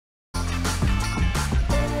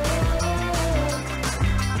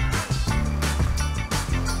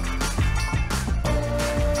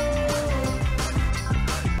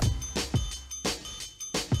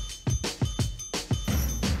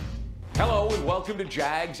everyone. Welcome to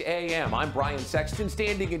Jags AM. I'm Brian Sexton,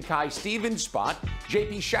 standing in Kai Stevens' spot.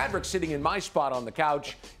 JP Shadrick sitting in my spot on the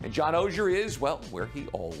couch. And John Oehser is, well, where he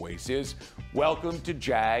always is. Welcome to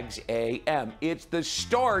Jags AM. It's the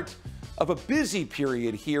start of a busy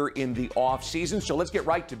period here in the offseason. So let's get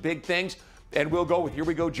right to big things. And we'll go with, here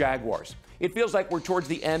we go, Jaguars. It feels like we're towards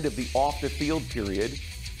the end of the off-the-field period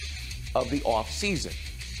of the offseason.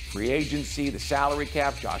 Free agency, the salary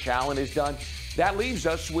cap, Josh Allen is done. That leaves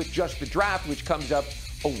us with just the draft, which comes up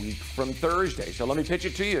a week from Thursday. So let me pitch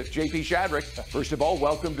it to you, JP Shadrick. First of all,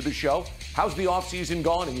 welcome to the show. How's the offseason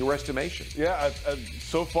gone in your estimation? Yeah,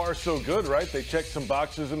 so far so good, right? They checked some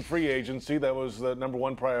boxes in free agency. That was the number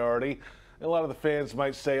one priority. And a lot of the fans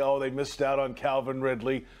might say, oh, they missed out on Calvin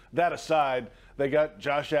Ridley. That aside, they got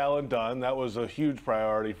Josh Allen done. That was a huge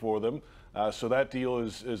priority for them. So that deal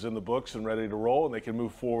is in the books and ready to roll, and they can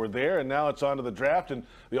move forward there. And now it's on to the draft and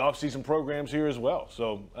the offseason programs here as well.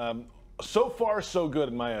 So, so far, so good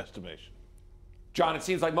in my estimation. John, it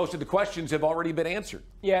seems like most of the questions have already been answered.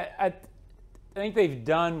 Yeah, I think they've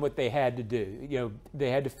done what they had to do. You know, they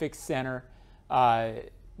had to fix center.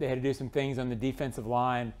 They had to do some things on the defensive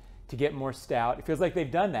line to get more stout. It feels like they've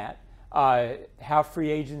done that. How free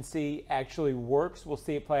agency actually works, we'll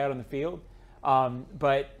see it play out on the field.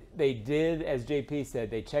 But they did, as JP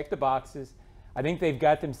said, they checked the boxes. I think they've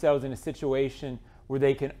got themselves in a situation where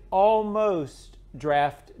they can almost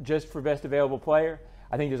draft just for best available player.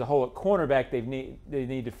 I think there's a hole at cornerback they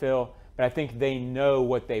need to fill, but I think they know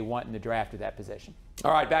what they want in the draft at that position.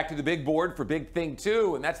 All right, back to the big board for big thing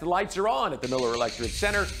two, and that's the lights are on at the Miller Electric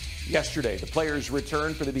Center. Yesterday, the players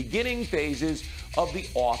returned for the beginning phases of the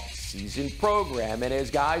off-season program. And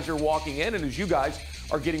as guys are walking in, and as you guys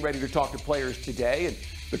are getting ready to talk to players today, and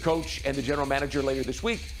the coach and the general manager later this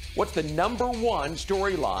week, what's the number one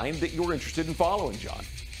storyline that you're interested in following, John?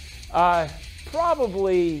 It's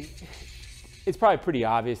probably pretty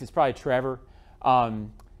obvious. It's probably Trevor.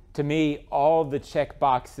 To me, all the check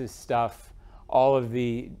boxes stuff, all of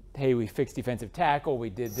the, hey, we fixed defensive tackle, we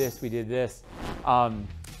did this,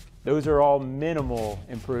 those are all minimal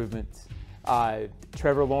improvements.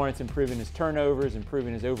 Trevor Lawrence improving his turnovers,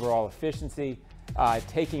 improving his overall efficiency,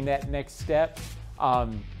 taking that next step.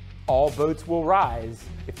 All boats will rise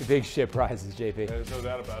if the big ship rises, JP. There's no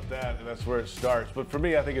doubt about that, and that's where it starts. But for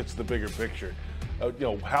me, I think it's the bigger picture.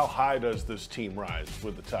 How high does this team rise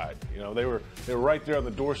with the tide? They were right there on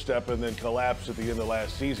the doorstep and then collapsed at the end of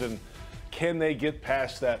last season. Can they get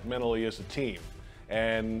past that mentally as a team?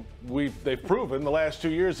 And they've proven the last 2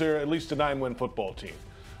 years they're at least a 9-win football team.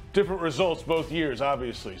 Different results both years,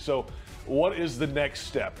 obviously. So what is the next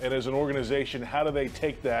step? And as an organization, how do they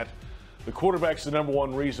take that? The quarterback's the number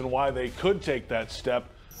one reason why they could take that step,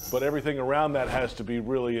 but everything around that has to be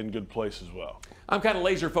really in good place as well. I'm kind of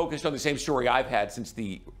laser focused on the same story I've had since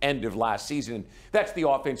the end of last season. That's the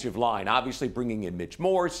offensive line. Obviously bringing in Mitch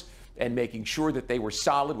Morse and making sure that they were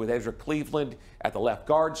solid with Ezra Cleveland at the left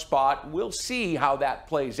guard spot. We'll see how that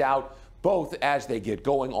plays out, both as they get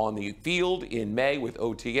going on the field in May with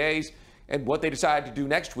OTAs and what they decide to do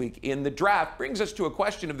next week in the draft. Brings us to a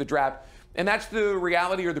question of the draft. And that's the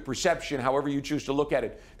reality or the perception, however you choose to look at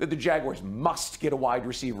it, that the Jaguars must get a wide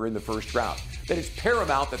receiver in the first round. That it's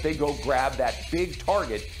paramount that they go grab that big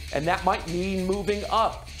target, and that might mean moving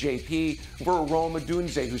up, JP, for Rome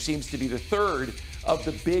Odunze, who seems to be the third of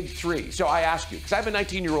the big three. So I ask you, because I have a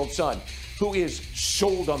 19-year-old son who is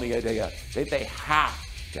sold on the idea that they have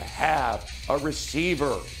to have a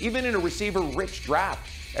receiver, even in a receiver-rich draft,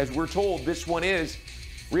 as we're told this one is.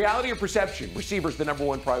 Reality or perception? Receiver's the number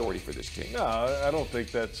one priority for this team. No, I don't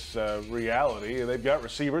think that's reality. They've got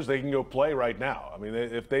receivers. They can go play right now. I mean,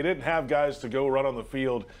 if they didn't have guys to go run on the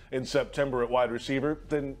field in September at wide receiver,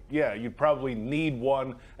 then, yeah, you'd probably need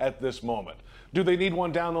one at this moment. Do they need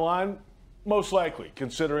one down the line? Most likely,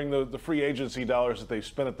 considering the free agency dollars that they've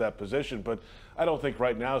spent at that position. But I don't think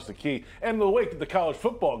right now is the key. And the way the college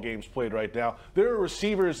football game's played right now, there are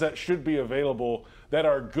receivers that should be available that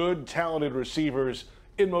are good, talented receivers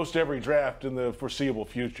in most every draft in the foreseeable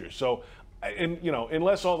future. So,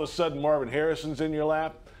 unless all of a sudden Marvin Harrison's in your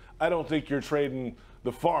lap, I don't think you're trading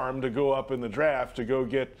the farm to go up in the draft to go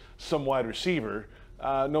get some wide receiver,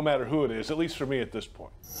 no matter who it is, at least for me at this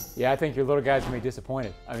point. Yeah, I think your little guys are going to be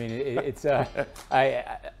disappointed. I mean, it's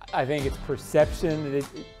I think it's perception that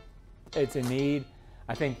it's a need.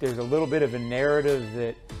 I think there's a little bit of a narrative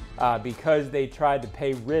that because they tried to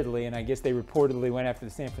pay Ridley, and I guess they reportedly went after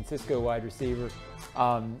the San Francisco wide receiver,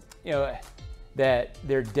 that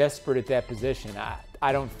they're desperate at that position.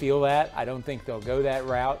 I don't feel that. I don't think they'll go that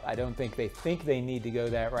route. I don't think they need to go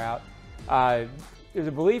that route. There's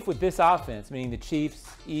a belief with this offense, meaning the Chiefs,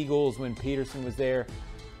 Eagles, when Peterson was there,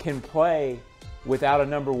 can play without a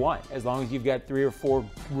number one, as long as you've got 3 or 4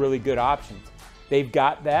 really good options. They've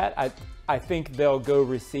got that. I think they'll go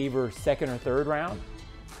receiver 2nd or 3rd round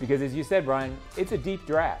because, as you said, Brian, it's a deep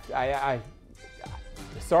draft.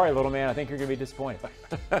 Sorry, little man, I think you're going to be disappointed.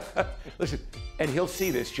 Listen, and he'll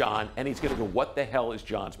see this, John, and he's going to go, what the hell is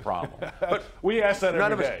John's problem? But we ask that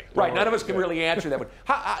every day. Right, none of us can really answer that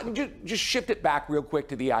one. Just shift it back real quick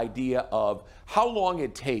to the idea of how long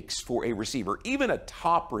it takes for a receiver, even a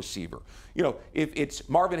top receiver. You know, if it's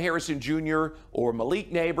Marvin Harrison Jr. or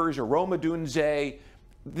Malik Neighbors or Rome Odunze,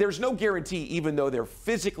 there's no guarantee, even though they're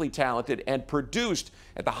physically talented and produced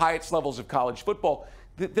at the highest levels of college football,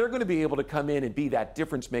 that they're going to be able to come in and be that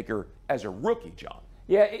difference maker as a rookie, John.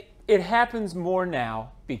 Yeah, it happens more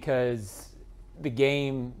now because the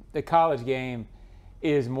college game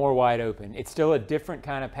is more wide open. It's still a different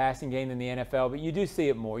kind of passing game than the NFL, but you do see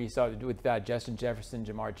it more. You saw it with Justin Jefferson,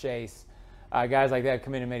 Jamar Chase, guys like that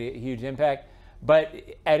come in and made a huge impact. But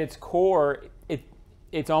at its core,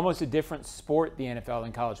 it's almost a different sport, the NFL,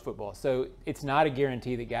 than college football. So it's not a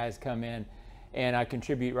guarantee that guys come in and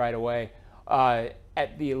contribute right away.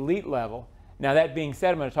 At the elite level. Now, that being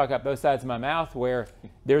said, I'm going to talk out both sides of my mouth where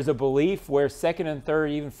there's a belief where 2nd and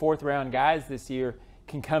 3rd, even 4th round guys this year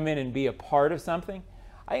can come in and be a part of something.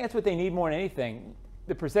 I think that's what they need more than anything.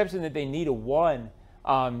 The perception that they need a 1.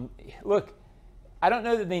 Look, I don't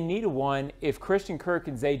know that they need a 1 if Christian Kirk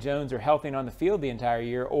and Zay Jones are healthy and on the field the entire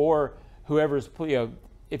year, or whoever's,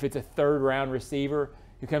 if it's a 3rd round receiver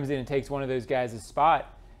who comes in and takes one of those guys'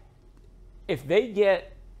 spot. If they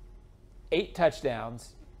get 8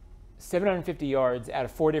 touchdowns, 750 yards out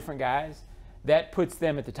of 4 different guys, that puts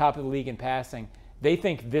them at the top of the league in passing. They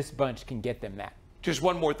think this bunch can get them that. Just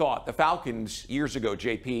one more thought. The Falcons, years ago,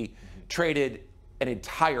 JP, traded an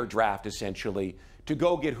entire draft, essentially, to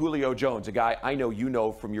go get Julio Jones, a guy I know you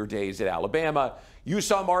know from your days at Alabama. You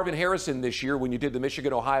saw Marvin Harrison this year when you did the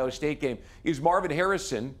Michigan-Ohio State game. Is Marvin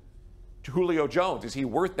Harrison to Julio Jones? Is he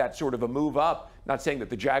worth that sort of a move up? Not saying that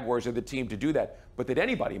the Jaguars are the team to do that, but that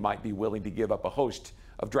anybody might be willing to give up a host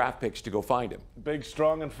of draft picks to go find him. Big,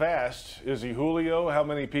 strong, and fast. Is he Julio? How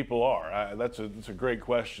many people are? That's a great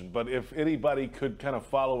question. But if anybody could kind of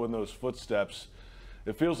follow in those footsteps,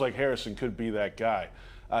 it feels like Harrison could be that guy.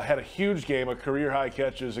 Had a huge game, a career-high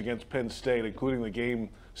catches against Penn State, including the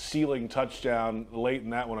game-sealing touchdown late in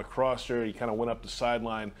that one, a crosser. He kind of went up the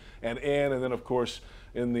sideline and in, and then, of course,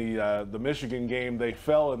 in the Michigan game, they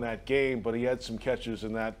fell in that game, but he had some catches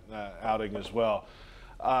in that outing as well.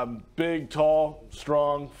 Big, tall,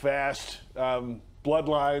 strong, fast,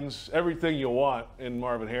 bloodlines, everything you want in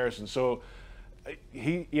Marvin Harrison. So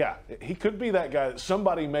he could be that guy that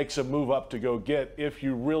somebody makes a move up to go get if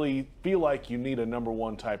you really feel like you need a number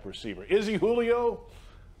 1 type receiver. Is he Julio?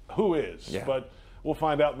 Who is? Yeah. But we'll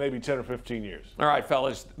find out maybe 10 or 15 years. All right,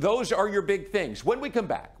 fellas, those are your big things. When we come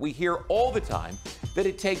back, we hear all the time that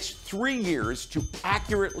it takes 3 years to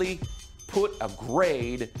accurately put a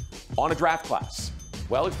grade on a draft class.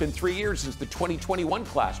 Well, it's been 3 years since the 2021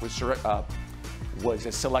 class was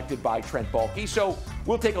selected by Trent Baalke. So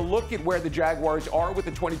we'll take a look at where the Jaguars are with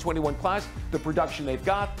the 2021 class, the production they've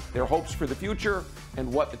got, their hopes for the future,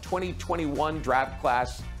 and what the 2021 draft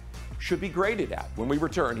class should be graded at when we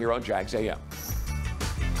return here on Jags AM.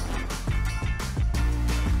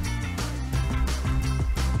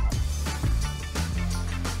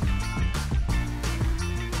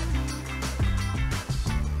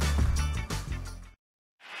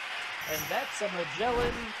 And that's a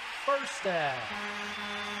Magellan first down.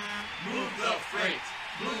 Move the freight,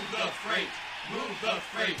 move the freight, move the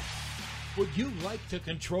freight. Would you like to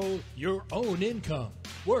control your own income?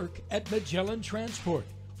 Work at Magellan Transport.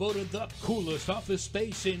 Voted the coolest office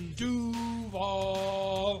space in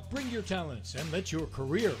Duval. Bring your talents and let your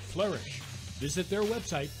career flourish. Visit their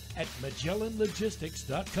website at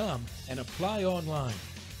MagellanLogistics.com and apply online.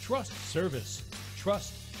 Trust service.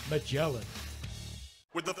 Trust Magellan.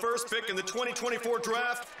 With the first pick in the 2024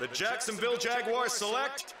 draft, the Jacksonville Jaguars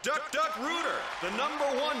select Duck Duck Rooter, the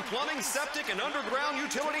 #1 plumbing, septic, and underground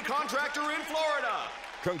utility contractor in Florida.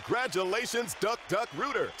 Congratulations, Duck Duck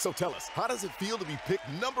Rooter. So tell us, how does it feel to be picked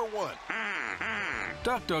 #1?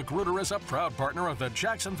 Duck Duck Rooter is a proud partner of the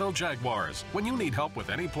Jacksonville Jaguars. When you need help with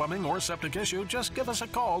any plumbing or septic issue, just give us a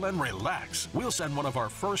call and relax. We'll send one of our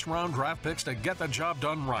first-round draft picks to get the job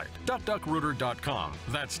done right. DuckDuckRooter.com.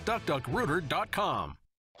 That's DuckDuckRooter.com.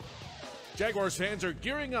 Jaguars fans are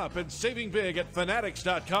gearing up and saving big at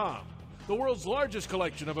Fanatics.com, the world's largest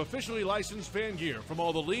collection of officially licensed fan gear from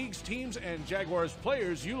all the leagues, teams, and Jaguars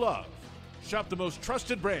players you love. Shop the most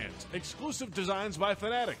trusted brands, exclusive designs by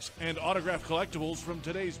Fanatics, and autographed collectibles from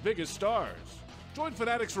today's biggest stars. Join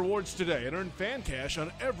Fanatics Rewards today and earn fan cash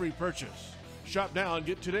on every purchase. Shop now and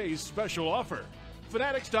get today's special offer.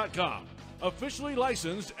 Fanatics.com. Officially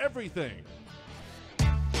licensed everything.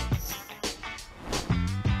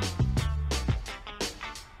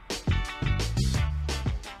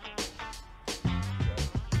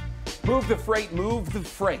 Move the freight, move the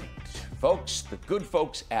freight. Folks, the good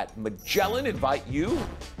folks at Magellan invite you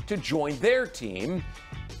to join their team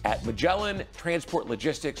at Magellan Transport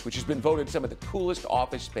Logistics, which has been voted some of the coolest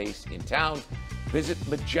office space in town. Visit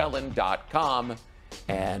Magellan.com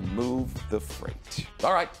and move the freight.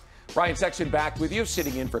 All right, Ryan Sexton back with you,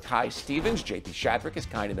 sitting in for Kai Stevens. JP Shadrick is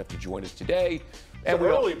kind enough to join us today. And we're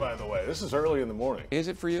early, by the way. This is early in the morning. Is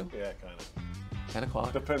it for you? Yeah, kind of. 10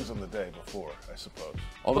 o'clock? Depends on the day before, I suppose.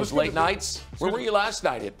 All those late nights? Where were you last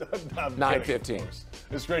night at 9:15?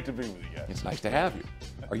 It's great to be with you guys. It's nice to have you.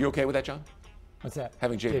 Are you okay with that, John? What's that?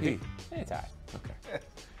 Having JP? It's all right. Okay.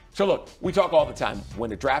 So look, we talk all the time.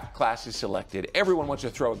 When a draft class is selected, everyone wants to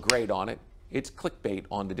throw a grade on it. It's clickbait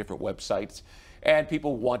on the different websites, and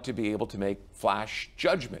people want to be able to make flash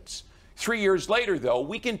judgments. 3 years later, though,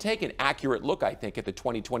 we can take an accurate look, I think, at the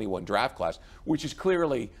 2021 draft class, which is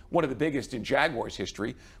clearly one of the biggest in Jaguars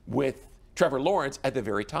history, with Trevor Lawrence at the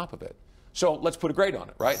very top of it. So let's put a grade on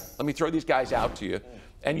it, right? Let me throw these guys out to you.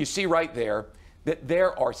 And you see right there that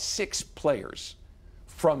there are 6 players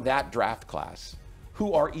from that draft class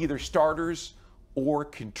who are either starters or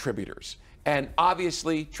contributors. And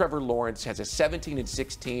obviously, Trevor Lawrence has a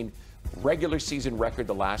 17-16 regular season record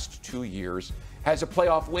the last 2 years, has a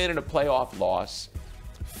playoff win and a playoff loss,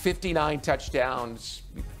 59 touchdowns,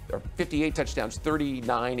 or 58 touchdowns,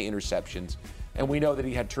 39 interceptions. And we know that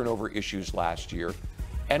he had turnover issues last year.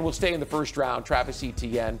 And will stay in the first round. Travis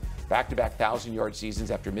Etienne, back-to-back 1,000-yard seasons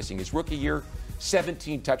after missing his rookie year,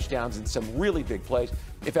 17 touchdowns and some really big plays.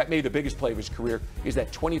 In fact, maybe the biggest play of his career is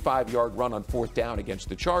that 25-yard run on 4th down against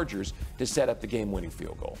the Chargers to set up the game-winning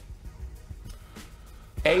field goal.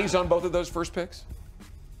 A's on both of those first picks?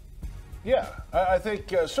 Yeah, I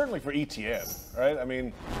think certainly for Etienne, right? I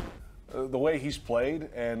mean, the way he's played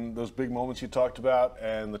and those big moments you talked about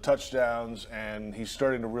and the touchdowns, and he's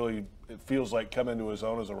starting to really, it feels like, come into his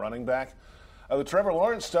own as a running back. The Trevor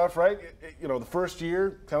Lawrence stuff, right? The first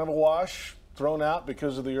year, kind of a wash, thrown out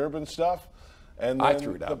because of the Urban stuff. And then I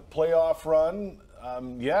threw it out. The playoff run,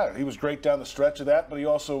 he was great down the stretch of that, but he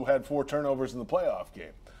also had 4 turnovers in the playoff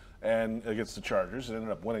game and against the Chargers and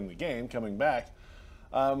ended up winning the game, coming back.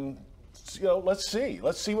 Let's see.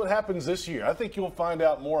 Let's see what happens this year. I think you'll find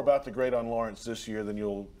out more about the grade on Lawrence this year than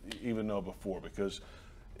you'll even know before, because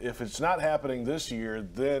if it's not happening this year,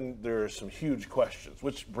 then there are some huge questions,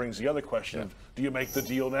 which brings the other question of, do you make the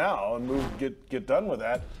deal now and get done with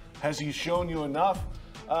that? Has he shown you enough?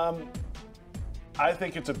 I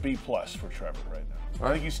think it's a B+ for Trevor right now.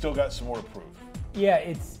 I think he's still got some more to prove. Yeah,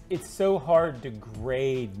 it's so hard to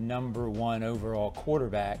grade #1 overall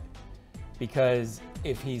quarterback, because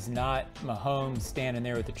if he's not Mahomes standing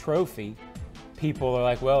there with the trophy, people are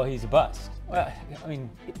like, well, he's a bust. Well, I mean,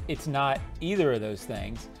 it's not either of those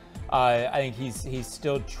things. I think he's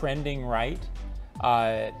still trending right.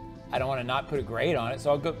 I don't want to not put a grade on it, so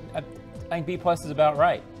I'll go. I think B+ is about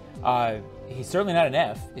right. He's certainly not an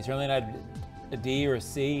F. He's certainly not a D or a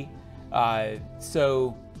C.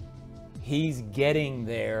 So he's getting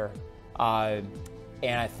there. And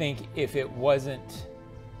I think if it wasn't,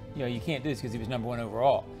 you can't do this because he was #1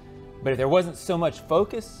 overall. But if there wasn't so much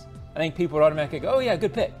focus, I think people would automatically go, oh yeah,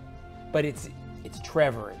 good pick. But it's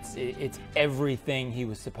Trevor. It's everything he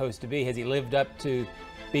was supposed to be. Has he lived up to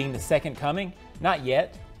being the second coming? Not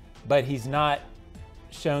yet, but he's not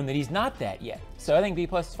shown that he's not that yet. So I think B+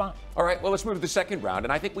 is fine. All right, well, let's move to the second round.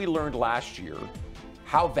 And I think we learned last year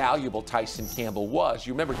how valuable Tyson Campbell was.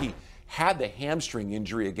 You remember he had the hamstring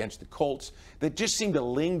injury against the Colts that just seemed to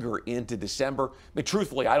linger into December. But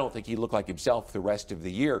truthfully, I don't think he looked like himself the rest of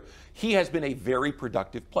the year. He has been a very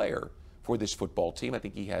productive player for this football team. I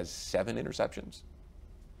think he has 7 interceptions.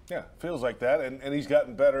 Yeah, feels like that, and he's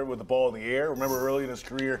gotten better with the ball in the air. Remember early in his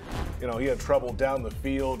career, he had trouble down the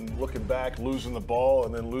field and looking back, losing the ball,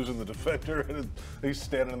 and then losing the defender, and he's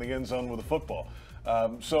standing in the end zone with the football.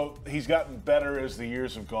 So he's gotten better as the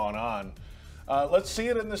years have gone on. Let's see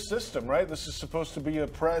it in the system, right? This is supposed to be a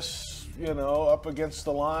press, up against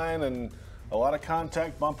the line and a lot of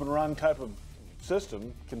contact, bump and run type of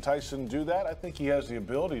system. Can Tyson do that? I think he has the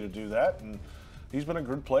ability to do that, and he's been a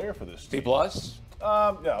good player for this team. B+?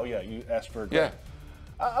 You asked for a grade. Yeah.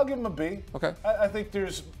 I'll give him a B. Okay. I think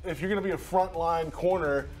if you're going to be a frontline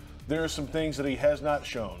corner, there are some things that he has not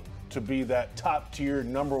shown to be that top tier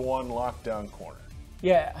 #1 lockdown corner.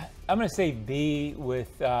 Yeah, I'm going to say B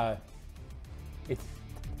with,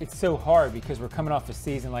 it's so hard because we're coming off a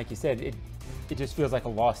season, like you said, it just feels like a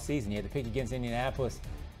lost season. He had the pick against Indianapolis.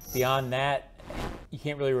 Beyond that, you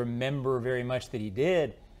can't really remember very much that he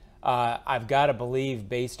did. I've got to believe,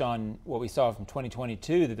 based on what we saw from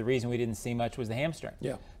 2022, that the reason we didn't see much was the hamstring.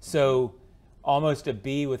 Yeah. So almost a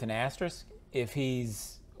B with an asterisk. If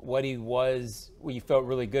he's what he was, well, you felt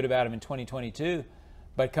really good about him in 2022.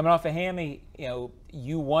 But coming off a hammy,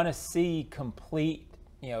 you want to see complete,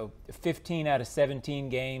 15 out of 17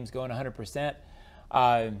 games going 100%.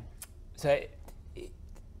 So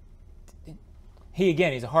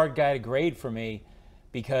he's a hard guy to grade for me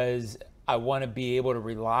because I want to be able to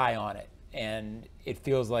rely on it. And it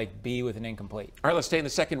feels like B with an incomplete. All right, let's stay in the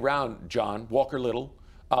second round, John. Walker Little,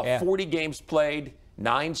 40 games played,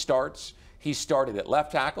 9 starts. He started at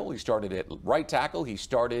left tackle. He started at right tackle. He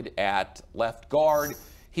started at left guard.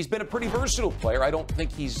 He's been a pretty versatile player. I don't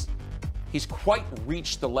think he's quite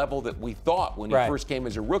reached the level that we thought when he first came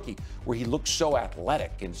as a rookie, where he looked so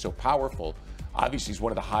athletic and so powerful. Obviously, he's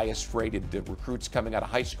one of the highest rated recruits coming out of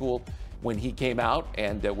high school when he came out,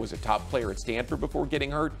 and was a top player at Stanford before getting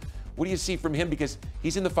hurt. What do you see from him? Because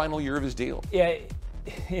he's in the final year of his deal. Yeah,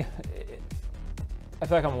 I feel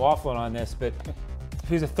like I'm waffling on this, but if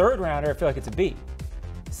he's a third rounder, I feel like it's a B.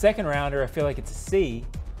 Second rounder, I feel like it's a C,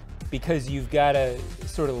 because you've got to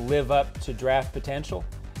sort of live up to draft potential.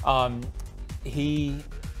 He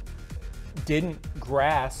didn't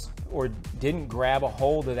grasp or didn't grab a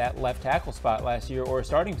hold of that left tackle spot last year or a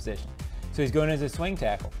starting position. So he's going as a swing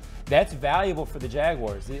tackle. That's valuable for the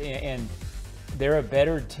Jaguars, and they're a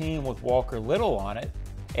better team with Walker Little on it,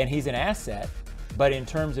 and he's an asset. But in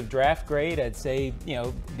terms of draft grade, I'd say,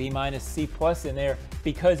 B minus, C plus in there,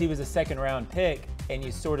 because he was a second round pick, and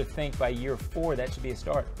you sort of think by year 4 that should be a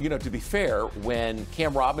start. To be fair, when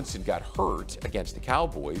Cam Robinson got hurt against the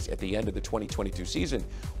Cowboys at the end of the 2022 season,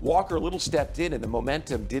 Walker Little stepped in and the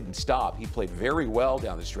momentum didn't stop. He played very well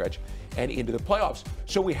down the stretch and into the playoffs.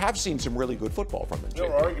 So we have seen some really good football from him. There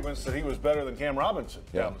were arguments that he was better than Cam Robinson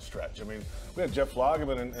down the stretch. I mean, we had Jeff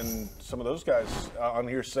Lageman and some of those guys on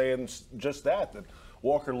here saying just that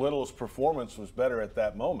Walker Little's performance was better at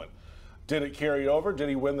that moment. Did it carry over? Did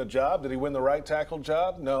he win the job? Did he win the right tackle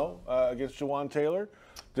job? No, against Jawan Taylor.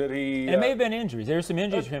 Did he? And it may have been injuries. There were some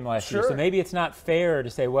injuries for him last year, so maybe it's not fair to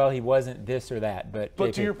say, well, he wasn't this or that.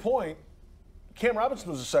 But to your point, Cam Robinson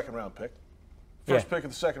was a second-round pick. First pick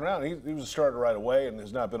of the second round. He was a starter right away and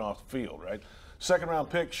has not been off the field, right? Second-round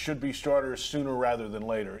picks should be starters sooner rather than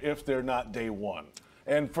later if they're not day one.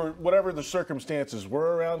 And for whatever the circumstances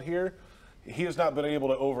were around here, he has not been able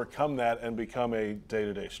to overcome that and become a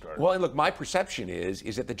day-to-day starter. Well, and look, my perception is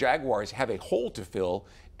that the Jaguars have a hole to fill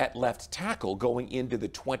at left tackle going into the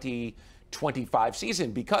 2025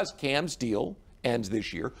 season because Cam's deal ends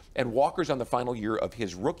this year and Walker's on the final year of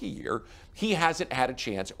his rookie year. He hasn't had a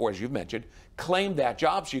chance, or as you've mentioned, claim that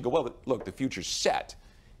job. So you go, well, look, the future's set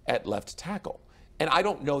at left tackle. And I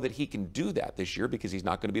don't know that he can do that this year because he's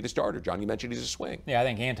not going to be the starter. John, you mentioned he's a swing. Yeah, I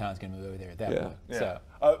think Anton's going to move over there at that point. Yeah.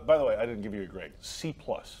 So. By the way, I didn't give you a grade. C+.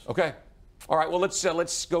 Okay. All right, well,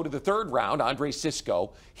 let's go to the third round. Andre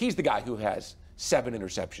Cisco, he's the guy who has 7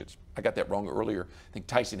 interceptions. I got that wrong earlier. I think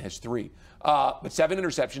Tyson has 3. But 7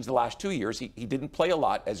 interceptions the last 2 years. He didn't play a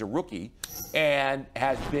lot as a rookie and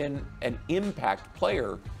has been an impact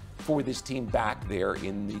player for this team back there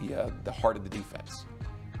in the heart of the defense.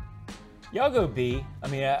 Yeah, I'll go B. I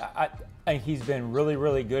mean, I think he's been really,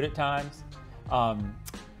 really good at times.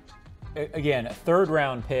 Again, a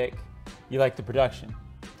third-round pick, you like the production.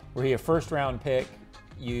 Were he a first-round pick,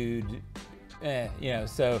 you'd,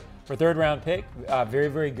 so for a third-round pick, very,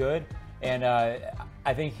 very good. And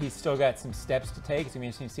I think he's still got some steps to take. It's going to be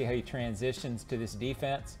interesting to see how he transitions to this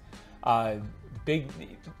defense. Sort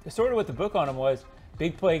of what the book on him was,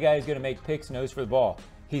 big play guy who's going to make picks, nose for the ball.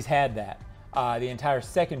 He's had that. The entire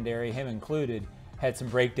secondary, him included, had some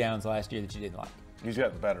breakdowns last year that you didn't like. He's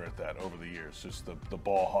gotten better at that over the years. Just the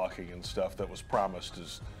ball hawking and stuff that was promised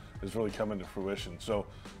has really come into fruition. So,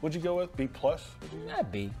 what'd you go with? B+?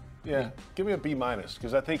 B. Yeah, give me a B-,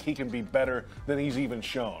 because I think he can be better than he's even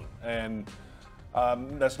shown. And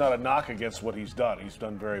that's not a knock against what he's done. He's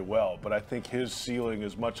done very well. But I think his ceiling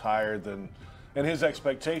is much higher than, and his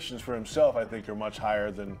expectations for himself, I think, are much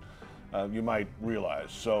higher than you might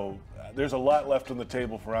realize. So there's a lot left on the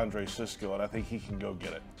table for Andre Cisco, and I think he can go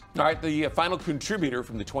get it. All right, the final contributor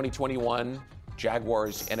from the 2021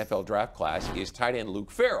 Jaguars NFL draft class is tight end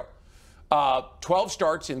Luke Farrell. 12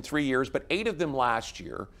 starts in 3 years, but 8 of them last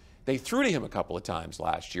year. They threw to him a couple of times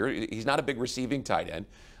last year. He's not a big receiving tight end,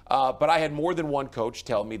 but I had more than one coach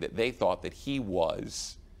tell me that they thought that he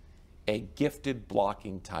was a gifted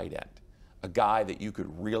blocking tight end, a guy that you could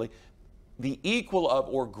really, the equal of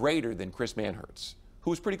or greater than Chris Manhertz, who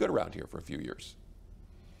was pretty good around here for a few years.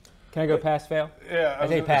 Can I go pass fail? Yeah. I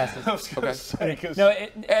say passes. I was going to say, because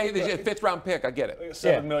hey, fifth-round pick, I get it.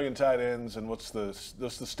 $7 million tight ends, and what's the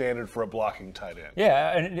standard for a blocking tight end?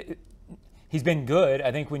 Yeah, and he's been good.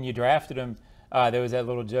 I think when you drafted him, there was that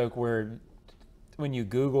little joke where when you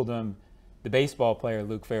Googled him, the baseball player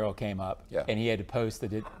Luke Farrell came up, and he had to post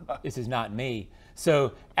that this is not me.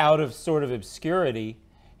 So out of sort of obscurity,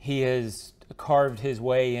 he has carved his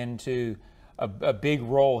way into a big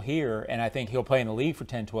role here, and I think he'll play in the league for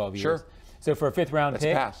 10, 12 years. Sure. So for a fifth-round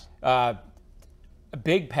pick, a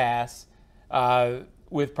big pass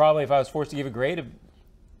with probably, if I was forced to give a grade, a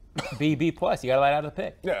B+. You got to let out of the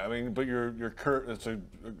pick. Yeah, I mean, but your it's a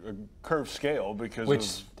curved scale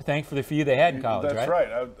because thank for the few they had in college, that's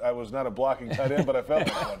right? I was not a blocking tight end, but I felt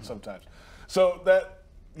like one sometimes. So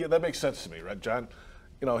that makes sense to me, right, John?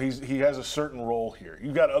 You know, he has a certain role here.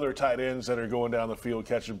 You've got other tight ends that are going down the field,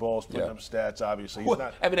 catching balls, putting up stats. Obviously, he's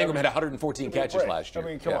not. Evan Ingram had 114 catches last year. I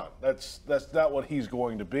mean, come on, that's not what he's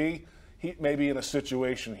going to be. He may be in a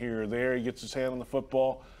situation here or there. He gets his hand on the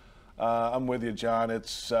football. I'm with you, John.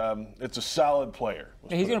 It's a solid player.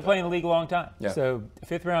 He's going to play in the league a long time. Yeah. So a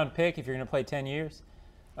fifth-round pick, if you're going to play 10 years,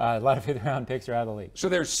 a lot of fifth-round picks are out of the league. So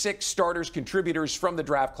there's 6 starters, contributors from the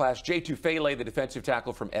draft class. Jay Tufele, the defensive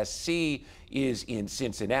tackle from SC, is in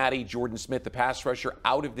Cincinnati. Jordan Smith, the pass rusher,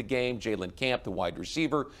 out of the game. Jalen Camp, the wide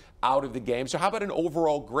receiver, out of the game. So how about an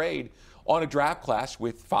overall grade on a draft class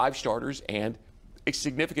with 5 starters and a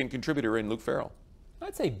significant contributor in Luke Farrell?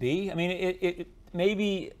 I'd say B. I mean, it may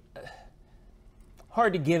be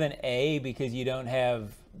hard to give an A because you don't have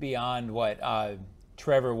beyond what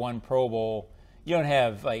Trevor won Pro Bowl. You don't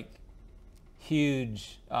have like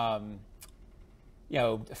huge,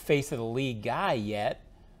 face of the league guy yet,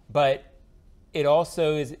 but it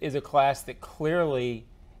also is a class that clearly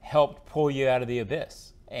helped pull you out of the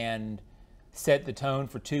abyss and set the tone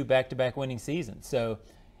for 2 back-to-back winning seasons. So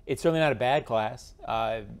it's certainly not a bad class,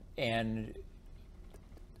 and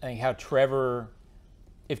I think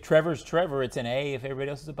if Trevor's Trevor, it's an A. If everybody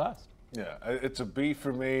else is a bust. Yeah, it's a B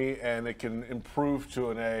for me, and it can improve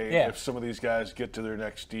to an A if some of these guys get to their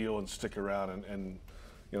next deal and stick around and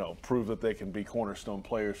prove that they can be cornerstone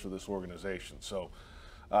players for this organization. So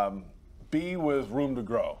B with room to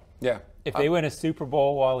grow. Yeah. If they win a Super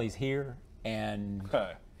Bowl while he's here and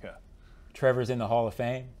Trevor's in the Hall of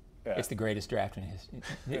Fame, it's the greatest draft in history.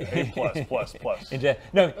 A plus.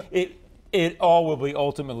 No, it all will be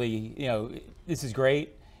ultimately, this is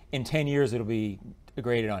great. In 10 years, it'll be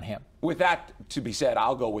graded on him. With that to be said,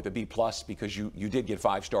 I'll go with a B+ because you did get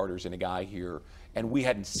 5 starters and a guy here, and we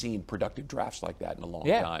hadn't seen productive drafts like that in a long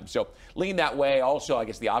time. So lean that way. Also, I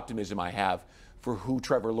guess the optimism I have for who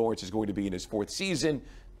Trevor Lawrence is going to be in his 4th season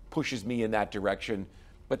pushes me in that direction.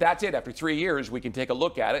 But that's it. After 3 years, we can take a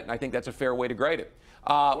look at it, and I think that's a fair way to grade it.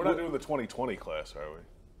 We're not doing the 2020 class, are we?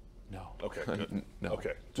 No. Okay, good. No.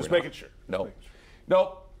 Okay, just making sure. No.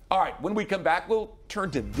 All right, when we come back, we'll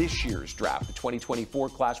turn to this year's draft, the 2024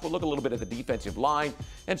 class. We'll look a little bit at the defensive line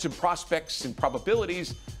and some prospects and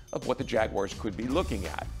probabilities of what the Jaguars could be looking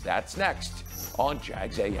at. That's next on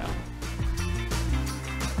Jags AM.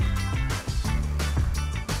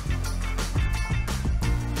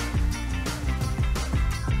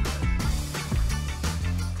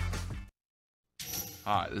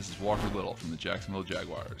 Hi, this is Walker Little from the Jacksonville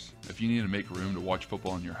Jaguars. If you need to make room to watch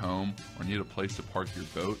football in your home or need a place to park your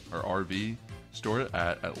boat or RV, store it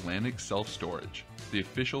at Atlantic Self Storage, the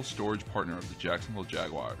official storage partner of the Jacksonville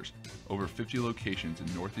Jaguars. Over 50 locations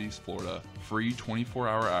in Northeast Florida, free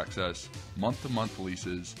 24-hour access, month-to-month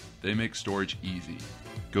leases. They make storage easy.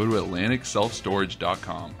 Go to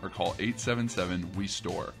AtlanticSelfStorage.com or call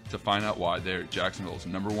 877-WE-STORE to find out why they're Jacksonville's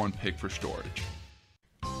 #1 pick for storage.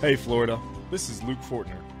 Hey Florida, this is Luke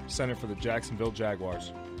Fortner, center for the Jacksonville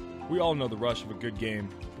Jaguars. We all know the rush of a good game,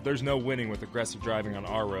 but there's no winning with aggressive driving on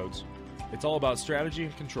our roads. It's all about strategy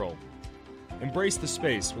and control. Embrace the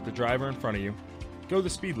space with the driver in front of you, go the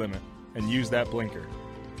speed limit, and use that blinker.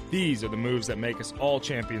 These are the moves that make us all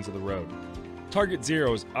champions of the road. Target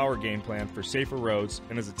Zero is our game plan for safer roads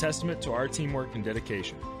and is a testament to our teamwork and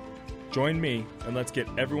dedication. Join me and let's get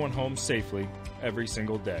everyone home safely every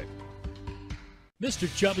single day. Mr.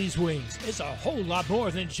 Chubby's Wings is a whole lot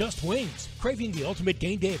more than just wings. Craving the ultimate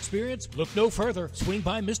game day experience? Look no further. Swing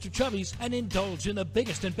by Mr. Chubby's and indulge in the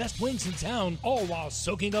biggest and best wings in town, all while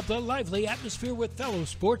soaking up the lively atmosphere with fellow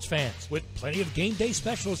sports fans. With plenty of game day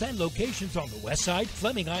specials and locations on the West Side,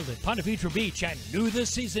 Fleming Island, Ponte Vedra Beach, and new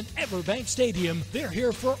this season, Everbank Stadium, they're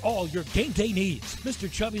here for all your game day needs. Mr.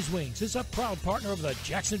 Chubby's Wings is a proud partner of the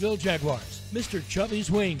Jacksonville Jaguars. Mr.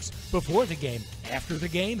 Chubby's Wings, before the game, after the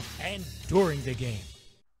game, and during the game.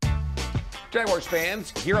 Jaguars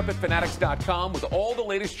fans, gear up at Fanatics.com with all the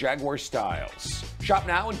latest Jaguar styles. Shop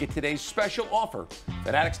now and get today's special offer.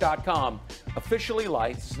 Fanatics.com, officially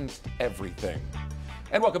licensed everything.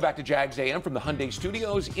 And welcome back to Jags AM from the Hyundai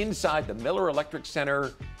Studios inside the Miller Electric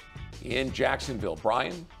Center in Jacksonville.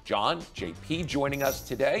 Brian, John, JP joining us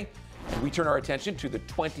today. And we turn our attention to the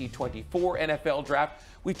 2024 NFL Draft.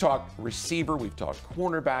 We've talked receiver, we've talked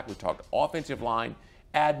cornerback, we've talked offensive line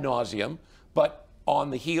ad nauseum. But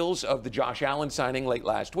on the heels of the Josh Allen signing late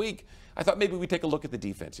last week, I thought maybe we'd take a look at the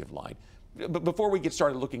defensive line. But before we get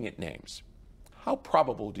started looking at names, how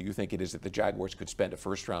probable do you think it is that the Jaguars could spend a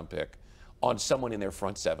first-round pick on someone in their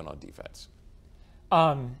front seven on defense?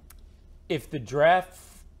 If the draft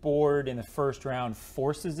board in the first round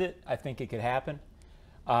forces it, I think it could happen.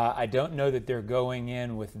 I don't know that they're going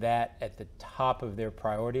in with that at the top of their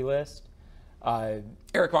priority list.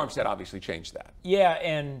 Eric Armstead obviously changed that. Yeah,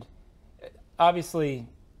 and obviously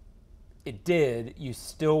it did. You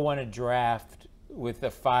still want to draft with a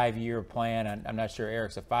 5-year plan. I'm not sure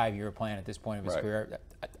Eric's a 5-year plan at this point of his career.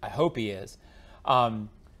 I hope he is.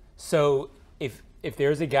 So if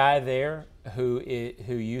there's a guy there who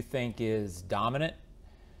you think is dominant,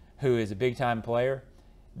 who is a big-time player,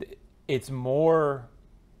 it's more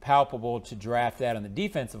palpable to draft that on the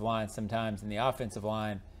defensive line sometimes than the offensive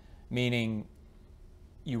line, meaning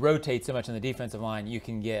you rotate so much on the defensive line, you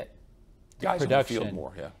can get guys production on the field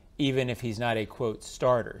more, yeah. Even if he's not a, quote,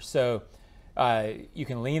 starter. So you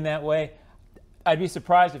can lean that way. I'd be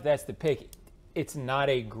surprised if that's the pick. It's not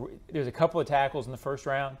there's a couple of tackles in the first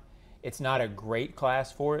round. It's not a great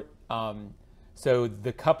class for it. So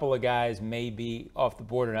the couple of guys may be off the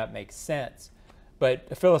board or not make sense.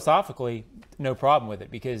 But philosophically, no problem with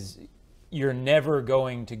it because you're never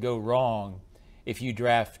going to go wrong if you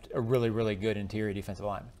draft a really, really good interior defensive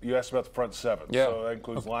lineman. You asked about the front seven. Yeah. So that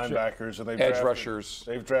includes linebackers. Sure. And edge rushers.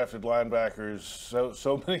 They've drafted linebackers,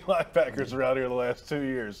 so many linebackers around here the last 2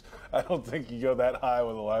 years. I don't think you go that high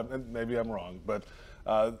with a lineman. Maybe I'm wrong. But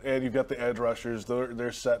and you've got the edge rushers.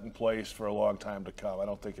 They're set in place for a long time to come. I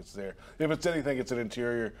don't think it's there. If it's anything, it's an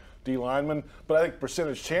interior D lineman. But I think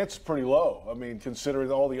percentage chance is pretty low. I mean,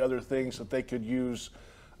 considering all the other things that they could use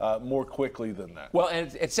more quickly than that. Well,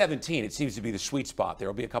 and at 17, it seems to be the sweet spot. There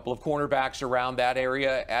will be a couple of cornerbacks around that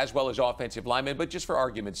area as well as offensive linemen. But just for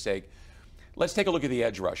argument's sake, let's take a look at the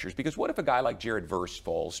edge rushers. Because what if a guy like Jared Verse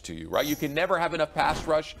falls to you, right? You can never have enough pass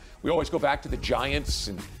rush. We always go back to the Giants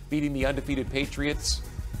and beating the undefeated Patriots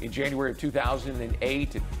in January of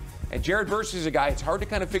 2008. And Jared Verse is a guy, it's hard to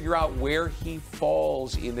kind of figure out where he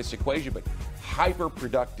falls in this equation, but hyper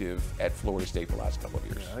productive at Florida State the last couple of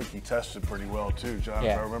years. Yeah, I think he tested pretty well too, John.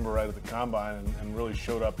 Yeah. If I remember right at the combine and really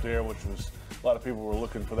showed up there, which was a lot of people were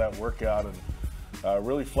looking for that workout and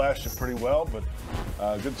really flashed it pretty well, but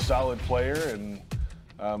good solid player, and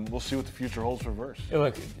we'll see what the future holds for Verse.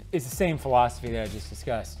 Look, it's the same philosophy that I just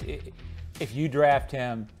discussed. If you draft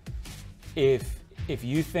him, if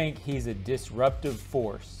you think he's a disruptive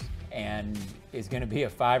force and is going to be a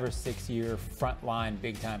 5 or 6 year frontline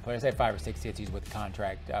big-time player, say 5 or 6 years, he's with the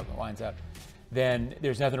contract winds up, then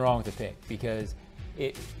there's nothing wrong with the pick because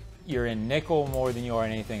you're in nickel more than you are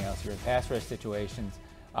in anything else. You're in pass rush situations.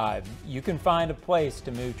 You can find a place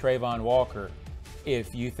to move Trayvon Walker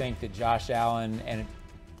if you think that Josh Allen and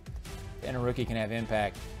a rookie can have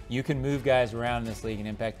impact. You can move guys around in this league and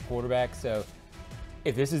impact the quarterback. So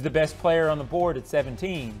if this is the best player on the board at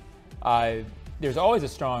 17, there's always a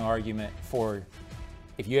strong argument for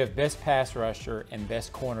if you have best pass rusher and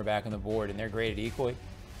best cornerback on the board and they're graded equally,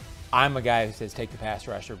 I'm a guy who says take the pass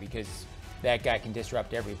rusher because that guy can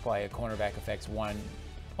disrupt every play. A cornerback affects one,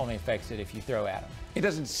 only affects it if you throw at him. It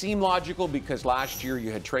doesn't seem logical because last year you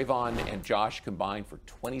had Trayvon and Josh combined for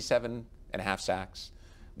 27.5 sacks,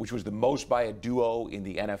 which was the most by a duo in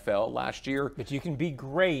the NFL last year. But you can be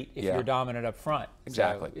great if you're dominant up front.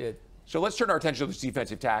 Exactly. So let's turn our attention to those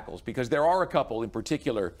defensive tackles because there are a couple in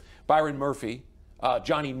particular. Byron Murphy,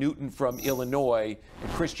 Johnny Newton from Illinois,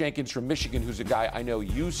 and Chris Jenkins from Michigan, who's a guy I know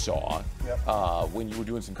you saw when you were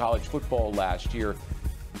doing some college football last year.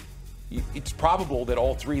 It's probable that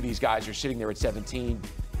all three of these guys are sitting there at 17.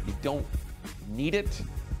 You don't need it.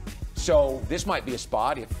 So this might be a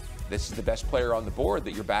spot if this is the best player on the board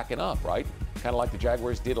that you're backing up, right? Kind of like the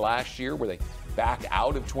Jaguars did last year where they backed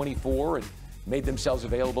out of 24 and made themselves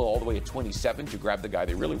available all the way at 27 to grab the guy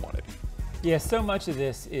they really wanted. Yeah, so much of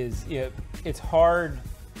this is, it's hard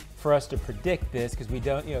for us to predict this because we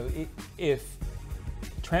don't, if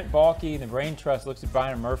Trent Baalke and the Brain Trust looks at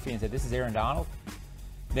Byron Murphy and said, this is Aaron Donald,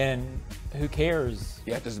 then who cares?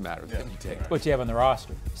 Yeah, it doesn't matter what you take. What you have on the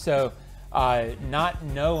roster. So not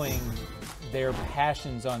knowing their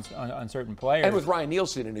passions on certain players. And with Ryan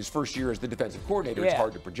Nielsen in his first year as the defensive coordinator, it's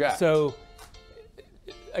hard to project. So,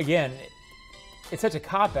 again, it's such a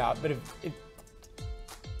cop-out, but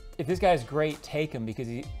if this guy's great, take him because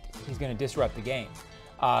he's going to disrupt the game.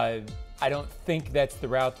 I don't think that's the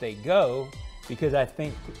route they go because I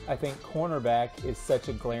think cornerback is such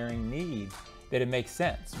a glaring need that it makes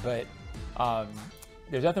sense. But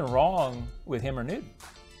there's nothing wrong with him or Newton,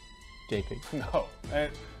 JP. No.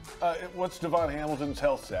 And what's Devon Hamilton's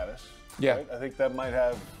health status? Yeah. Right? I think that might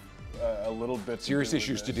have a little bit serious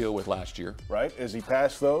issues to deal with last year. Right? As he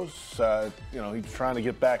passed those, he was trying to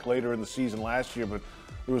get back later in the season last year, but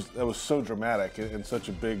that was so dramatic and such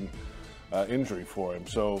a big injury for him.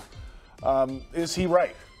 So is he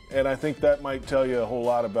right? And I think that might tell you a whole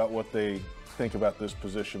lot about what they think about this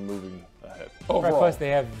position moving ahead. Overall. Plus, they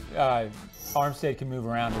have Armstead can move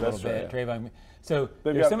around a little bit. Yeah. Trayvon. So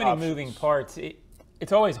there's so many moving parts.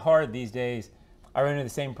 It's always hard these days. I run into the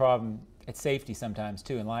same problem at safety sometimes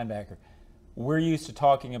too, in linebacker. We're used to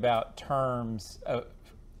talking about terms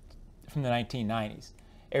from the 1990s.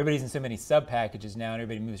 Everybody's in so many sub packages now, and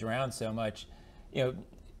everybody moves around so much.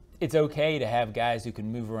 It's okay to have guys who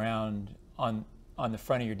can move around on the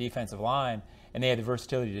front of your defensive line, and they have the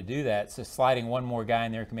versatility to do that. So sliding one more guy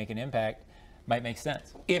in there can make an impact might make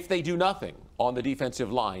sense. If they do nothing on the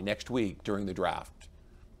defensive line next week during the draft,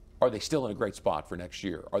 are they still in a great spot for next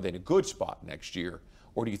year? Are they in a good spot next year?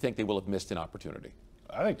 Or do you think they will have missed an opportunity?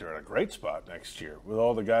 I think they're in a great spot next year with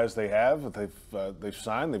all the guys they have. They've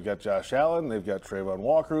signed. They've got Josh Allen. They've got Trayvon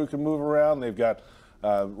Walker who can move around. They've got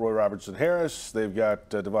Roy Robertson Harris. They've got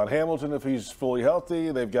Devon Hamilton if he's fully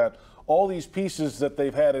healthy. They've got all these pieces that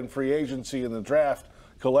they've had in free agency in the draft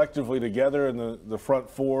collectively together in the front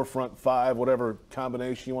four, front five, whatever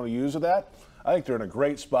combination you want to use of that. I think they're in a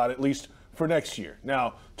great spot, at least for next year.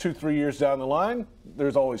 Now, 2-3 years down the line,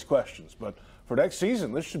 there's always questions. But for next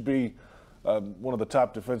season, this should be one of the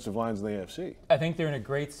top defensive lines in the AFC. I think they're in a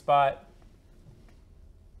great spot.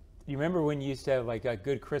 You remember when you used to have like a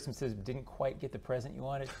good Christmases, didn't quite get the present you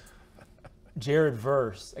wanted? Jared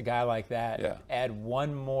Verse, a guy like that, add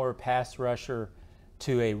one more pass rusher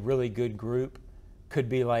to a really good group, could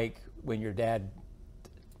be like when your dad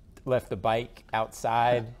left the bike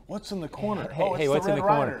outside. What's in the corner? Hey, what's in the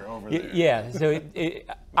corner? Over there. Yeah, so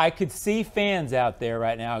I could see fans out there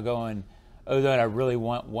right now going, oh, I really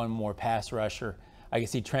want one more pass rusher. I can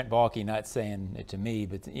see Trent Baalke not saying it to me,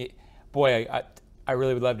 but boy, I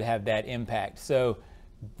really would love to have that impact. So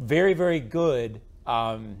very, very good.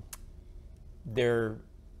 They're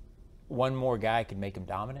one more guy could make him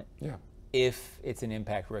dominant if it's an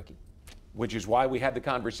impact rookie. Which is why we had the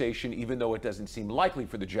conversation, even though it doesn't seem likely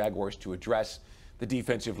for the Jaguars to address the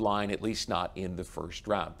defensive line, at least not in the first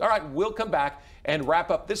round. All right, we'll come back and wrap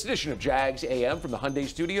up this edition of Jags AM from the Hyundai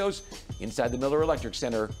Studios inside the Miller Electric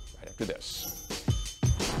Center right after this.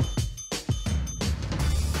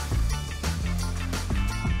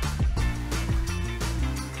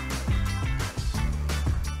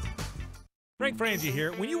 Frank Frangie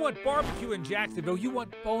here. When you want barbecue in Jacksonville, you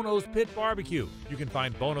want Bono's Pit Barbecue. You can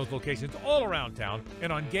find Bono's locations all around town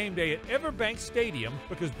and on game day at Everbank Stadium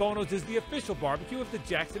because Bono's is the official barbecue of the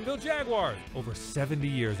Jacksonville Jaguars. Over 70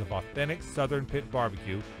 years of authentic Southern Pit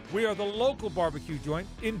Barbecue. We are the local barbecue joint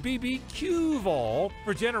in BBQval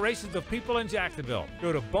for generations of people in Jacksonville.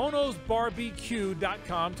 Go to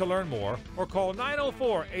bonosbarbq.com to learn more or call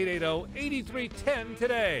 904-880-8310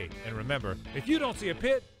 today. And remember, if you don't see a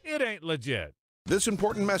pit, it ain't legit. This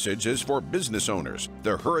important message is for business owners.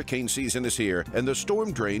 The hurricane season is here, and the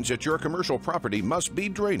storm drains at your commercial property must be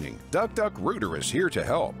draining. Duck Duck Rooter is here to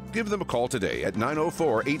help. Give them a call today at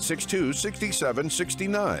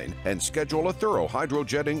 904-862-6769 and schedule a thorough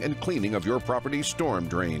hydrojetting and cleaning of your property's storm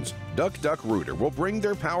drains. Duck Duck Rooter will bring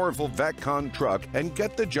their powerful VACCON truck and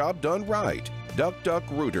get the job done right. Duck Duck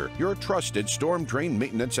Rooter, your trusted storm drain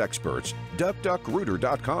maintenance experts.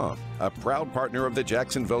 DuckDuckRooter.com, a proud partner of the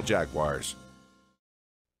Jacksonville Jaguars.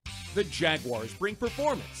 The Jaguars bring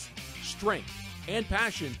performance, strength, and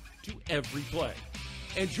passion to every play.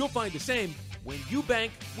 And you'll find the same when you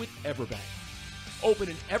bank with Everbank. Open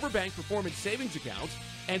an Everbank Performance Savings account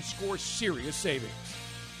and score serious savings.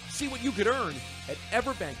 See what you could earn at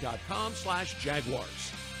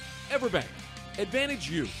everbank.com/Jaguars. Everbank, advantage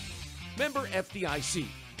you. Member FDIC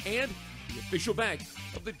and the official bank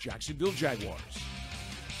of the Jacksonville Jaguars.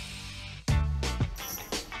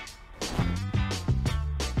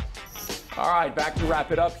 All right, back to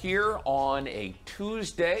wrap it up here on a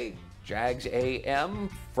Tuesday, Jags AM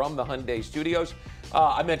from the Hyundai Studios.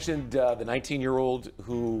 I mentioned the 19-year-old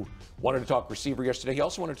who wanted to talk receiver yesterday. He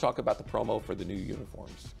also wanted to talk about the promo for the new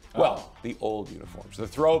uniforms. Well, the old uniforms, the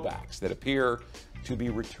throwbacks that appear to be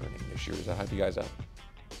returning this year. Does that hype you guys up?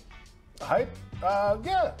 Hype?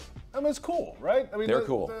 Yeah. I mean, it's cool, right? I mean, they're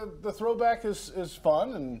cool. The throwback is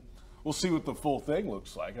fun, and we'll see what the full thing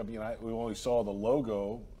looks like. I mean, we only saw the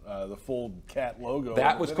logo, the full cat logo.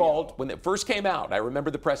 That was called, when it first came out, I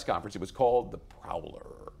remember the press conference, it was called the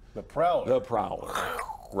Prowler. The Prowler. The Prowler,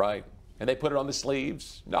 right. And they put it on the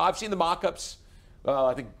sleeves. No, I've seen the mock-ups.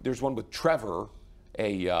 I think there's one with Trevor,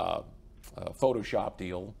 a Photoshop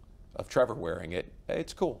deal of Trevor wearing it.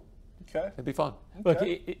 It's cool. Okay. It'd be fun. Look,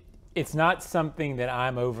 it's not something that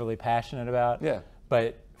I'm overly passionate about. Yeah.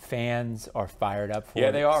 But fans are fired up for it.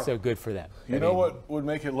 Yeah, they are. So good for them. You know what would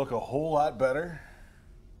make it look a whole lot better?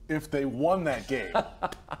 If they won that game.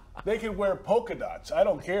 They could wear polka dots. I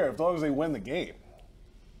don't care as long as they win the game.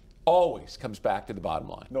 Always comes back to the bottom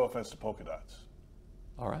line. No offense to polka dots.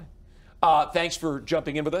 All right. Thanks for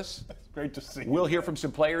jumping in with us. It's great to see you. We'll hear from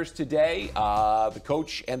some players today. The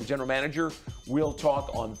coach and the general manager will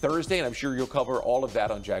talk on Thursday, and I'm sure you'll cover all of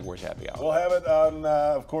that on Jaguars Happy Hour. We'll have it on,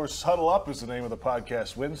 of course, Huddle Up is the name of the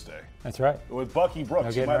podcast Wednesday. That's right. With Bucky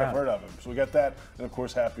Brooks. You might have around. heard of him. So we got that, and of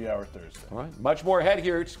course, Happy Hour Thursday. All right. Much more ahead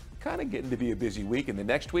here. It's kind of getting to be a busy week. And the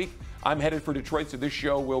next week, I'm headed for Detroit, so this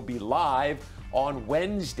show will be live on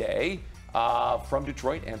Wednesday from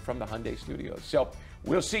Detroit and from the Hyundai Studios. So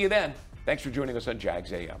we'll see you then. Thanks for joining us on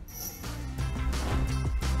Jags AM.